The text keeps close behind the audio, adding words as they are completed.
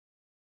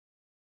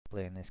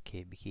play an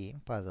escape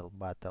game, Puzzle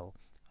Battle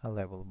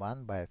Level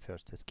 1 by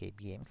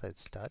FirstEscapeGames.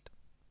 Let's start.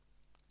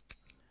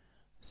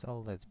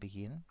 So let's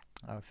begin.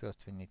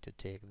 First we need to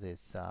take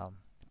this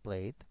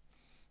plate,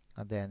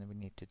 and then we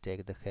need to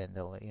take the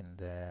handle in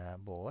the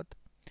board,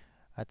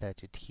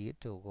 attach it here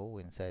to go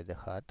inside the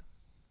hut.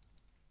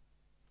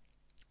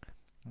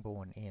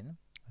 Going in,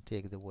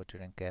 take the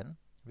watering can,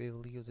 we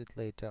will use it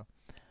later.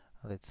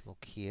 Let's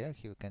look here.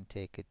 Here we can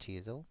take a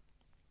chisel,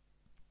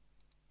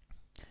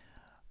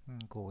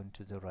 go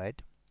into the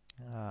right,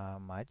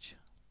 match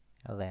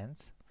a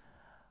lens.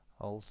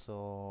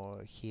 Also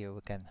here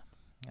we can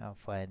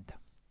find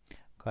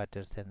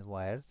cutters and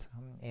wires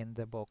in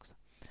the box.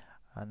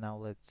 Now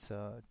let's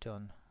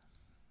turn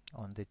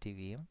on the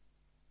TV,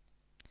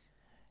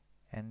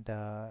 and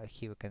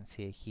here we can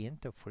see a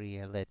hint of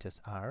 3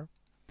 letters R,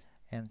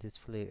 and these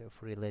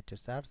 3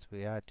 letters R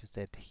we are to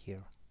set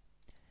here.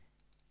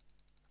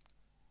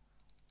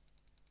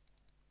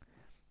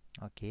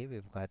 Okay,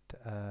 we've got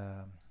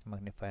a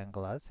magnifying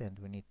glass and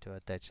we need to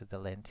attach the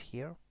lens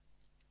here.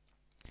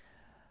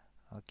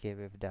 Okay,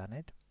 we've done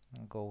it.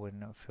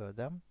 Going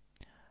further,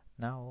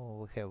 now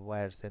we have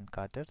wires and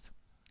cutters,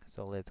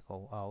 so let's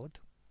go out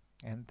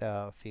and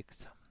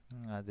fix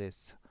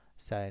this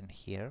sign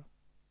here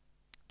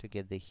to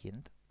get the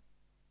hint.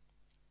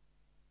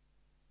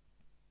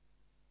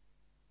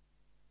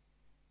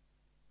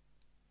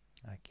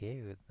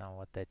 Okay, we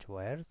now attach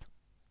wires,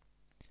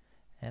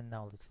 and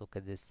now let's look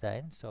at this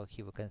sign. So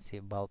here we can see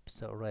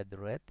bulbs red,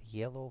 red,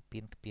 yellow,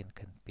 pink,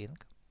 pink, and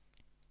pink.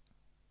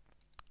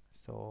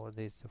 So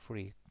these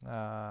three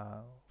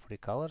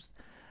colors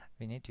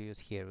we need to use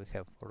here. We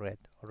have red,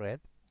 red,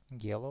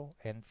 yellow,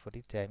 and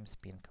 3 times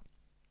pink.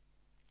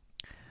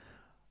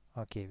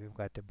 Okay, we've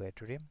got a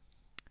battery.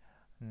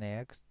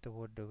 Next,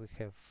 what do we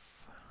have?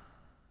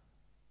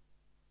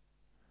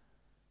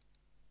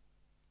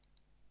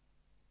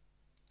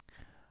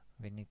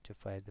 We need to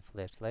find the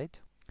flashlight.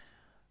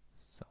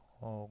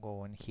 So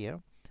go in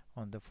here.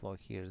 On the floor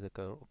here is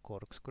the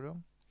corkscrew,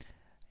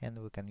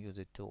 and we can use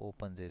it to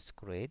open this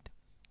crate.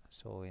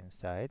 So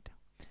inside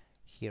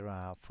here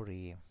are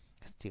 3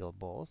 steel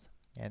balls,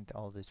 and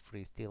all these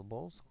 3 steel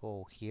balls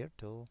go here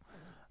to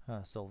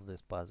solve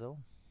this puzzle.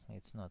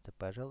 It's not a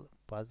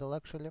puzzle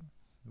actually,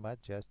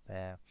 but just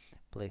a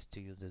place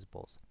to use these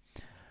balls.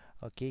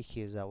 Okay,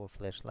 here's our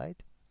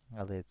flashlight.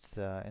 Let's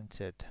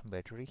insert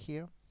battery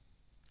here.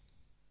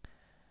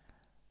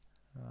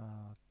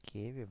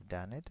 Okay, we've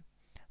done it.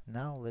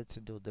 Now let's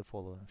do the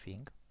following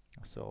thing.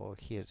 So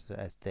here's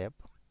a step,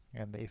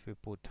 and if we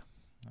put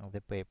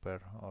the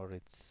paper or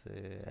it's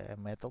a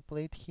metal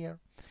plate here,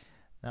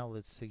 now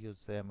let's use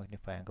the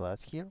magnifying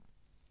glass here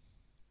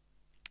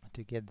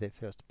to get the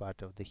first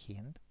part of the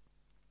hint.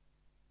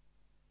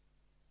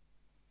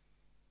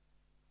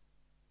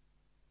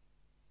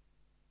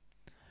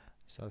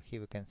 So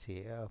here we can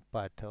see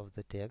part of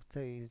the text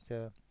is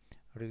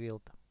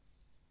revealed.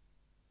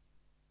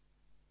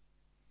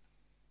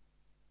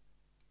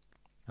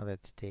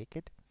 Let's take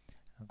it,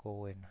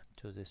 go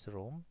into this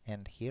room,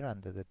 and here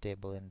under the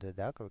table in the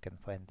dark we can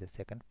find the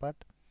second part,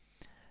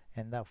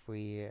 and now if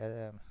we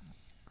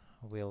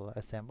will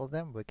assemble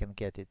them, we can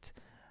get it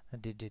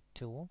digit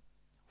 2,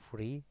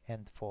 3,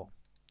 and 4.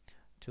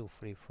 2,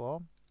 3,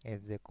 4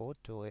 is the code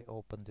to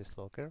open this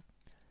locker.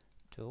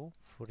 2,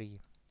 3,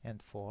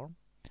 and 4.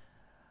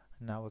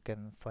 Now we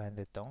can find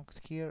the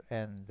tongs here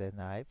and the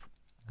knife.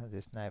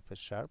 This knife is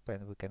sharp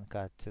and we can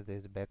cut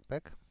this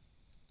backpack.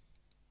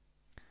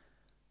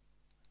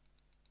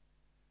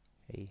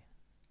 Hey.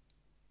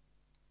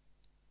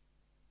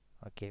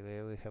 Okay,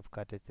 we have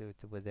cut it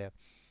with a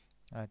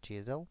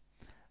chisel.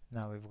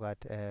 Now we've got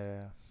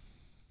a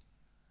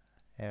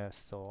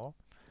saw,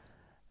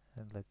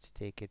 and let's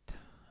take it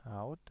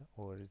out,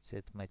 or is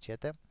it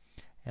machete,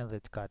 and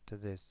let's cut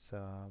this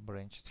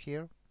branches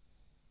here.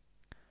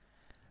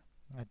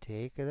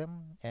 Take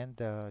them and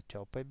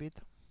chop a bit.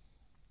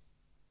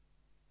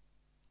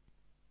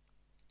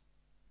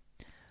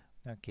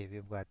 Okay,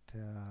 we've got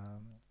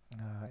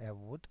a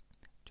wood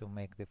to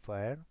make the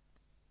fire.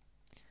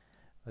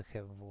 We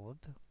have wood.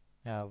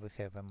 We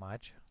have a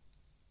match.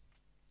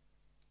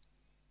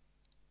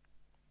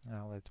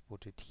 Now let's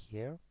put it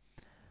here.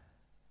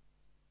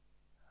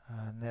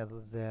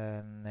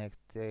 The next,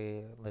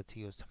 let's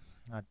use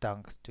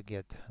tongs to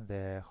get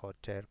the hot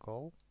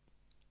charcoal.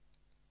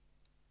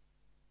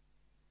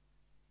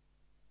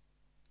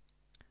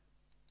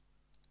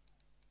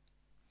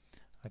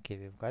 Okay,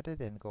 we've got it,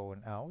 and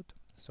going out.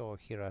 So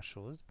here are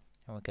shoes,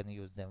 and we can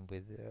use them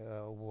with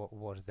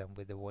wash them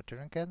with the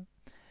watering can,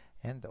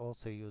 and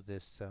also use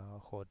this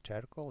hot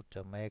charcoal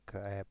to make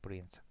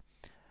prints.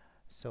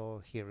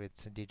 So here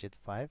it's digit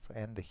 5,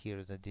 and here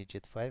is a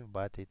digit 5,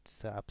 but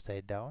it's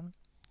upside down,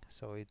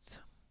 so it's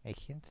a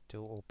hint to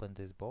open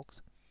this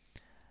box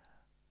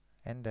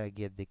and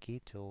get the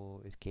key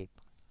to escape.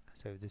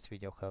 So if this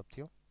video helped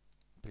you,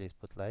 please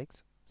put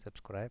likes,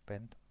 subscribe,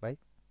 and bye.